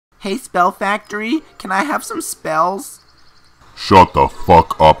Hey, Spell Factory, can I have some spells? Shut the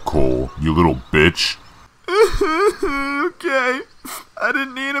fuck up, Cole, you little bitch. Okay, I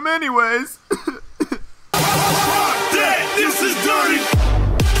didn't need him anyways. This is dirty!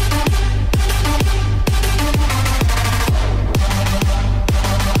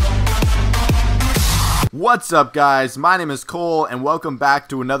 What's up, guys? My name is Cole and welcome back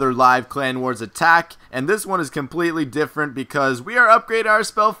to another live Clan Wars attack, and this one is completely different because we are upgrading our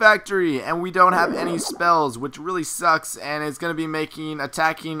spell factory and we don't have any spells, which really sucks, and it's going to be making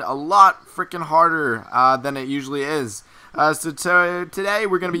attacking a lot freaking harder than it usually is. So today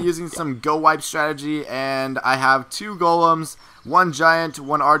we're going to be using some go wipe strategy, and I have 2 golems, 1 giant,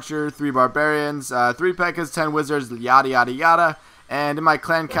 1 archer, 3 barbarians, 3 p.e.k.k.s, 10 wizards, yada yada yada. And in my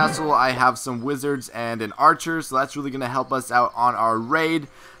clan castle, I have some wizards and an archer, so that's really going to help us out on our raid.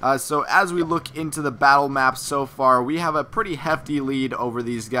 So as we look into the battle map so far, we have a pretty hefty lead over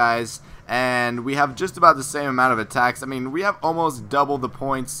these guys, and we have just about the same amount of attacks. I mean, we have almost double the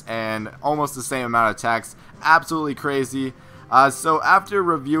points and almost the same amount of attacks. Absolutely crazy. So after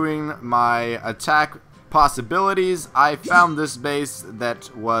reviewing my attack possibilities, I found this base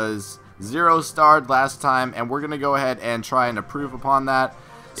that was 0-starred last time, and we're going to go ahead and try and improve upon that.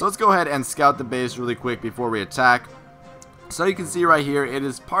 So let's go ahead and scout the base really quick before we attack. So you can see right here, it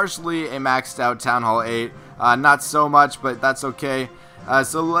is partially a maxed out Town Hall 8. Not so much, but that's okay.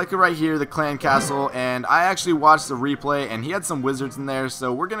 So like right here, the clan castle, and I actually watched the replay, and he had some wizards in there,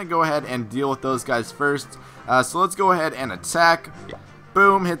 so we're going to go ahead and deal with those guys first. So let's go ahead and attack.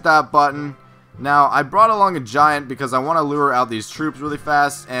 Boom, hit that button. Now, I brought along a giant because I want to lure out these troops really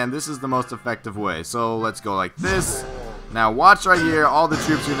fast, and this is the most effective way. So let's go like this. Now watch right here, all the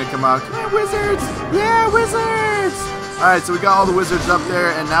troops are going to come out. Come on, wizards! Yeah, wizards! Alright, so we got all the wizards up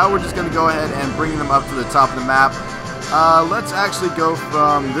there, and now we're just going to go ahead and bring them up to the top of the map. Let's actually go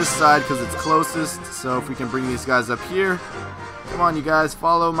from this side because it's closest. So if we can bring these guys up here. Come on, you guys,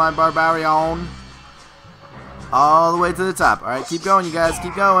 follow my Barbarian. All the way to the top. Alright, keep going, you guys.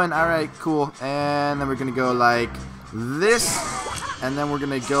 Keep going. Alright, cool. And then we're going to go like this. And then we're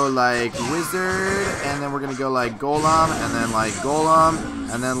going to go like wizard. And then we're going to go like golem. And then like golem.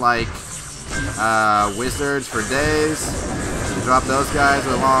 And then like wizards for days. Drop those guys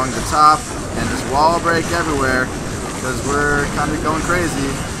along the top. And just wall break everywhere. Because we're kind of going crazy.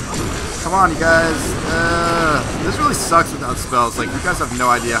 Come on, you guys. This really sucks without spells. Like, you guys have no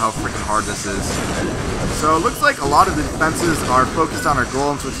idea how freaking hard this is. So it looks like a lot of the defenses are focused on our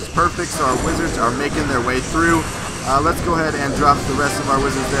golems, which is perfect. So our wizards are making their way through. Let's go ahead and drop the rest of our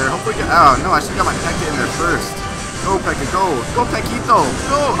wizards there. Hopefully get... Oh, no, I should have got my P.e.k.k.play in there first. Go, P.e.k.k.play, go. Go, P.e.k.k.ito.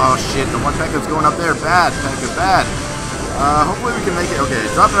 Go. Oh, shit. The one P.e.k.k.pla's going up there. Bad. P.e.k.k.play, bad. Hopefully we can make it. Okay,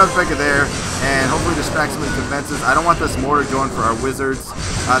 drop another P.e.k.k.play there. And hopefully distract some of the defenses. I don't want this mortar going for our wizards.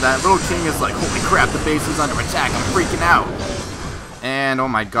 That little king is like, holy crap, the base is under attack. I'm freaking out. And oh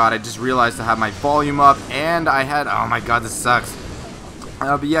my god, I just realized to have my volume up, and I had, oh my god, this sucks.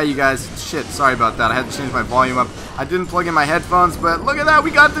 But yeah, you guys, shit, sorry about that. I had to change my volume up. I didn't plug in my headphones, but look at that, we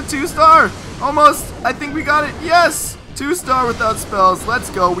got the 2-star. Almost, I think we got it. Yes, 2-star without spells.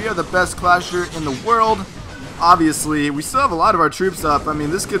 Let's go. We are the best clasher in the world. Obviously, we still have a lot of our troops up. I mean,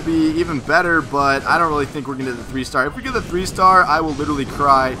 this could be even better, but I don't really think we're going to get the 3-star. If we get the 3-star, I will literally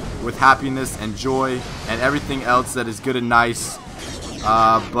cry with happiness and joy and everything else that is good and nice.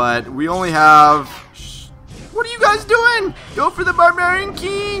 But we only have... What are you guys doing? Go for the Barbarian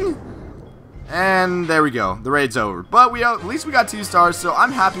King! And there we go. The raid's over. But at least we got 2 stars, so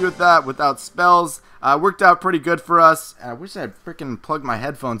I'm happy with that without spells. Worked out pretty good for us. I wish I had freaking plugged my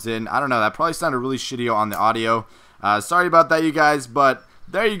headphones in. I don't know. That probably sounded really shitty on the audio. Sorry about that, you guys. But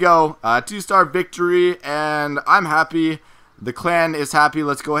there you go. 2-star victory, and I'm happy. The clan is happy.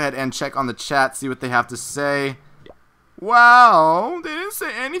 Let's go ahead and check on the chat, see what they have to say. Wow, they didn't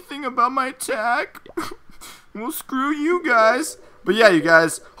say anything about my attack. Well, screw you guys. But yeah, you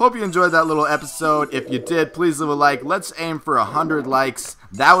guys, hope you enjoyed that little episode. If you did, please leave a like. Let's aim for 100 likes.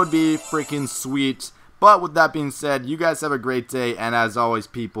 That would be freaking sweet. But with that being said, you guys have a great day. And as always,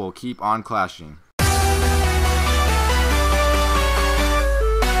 people, keep on clashing.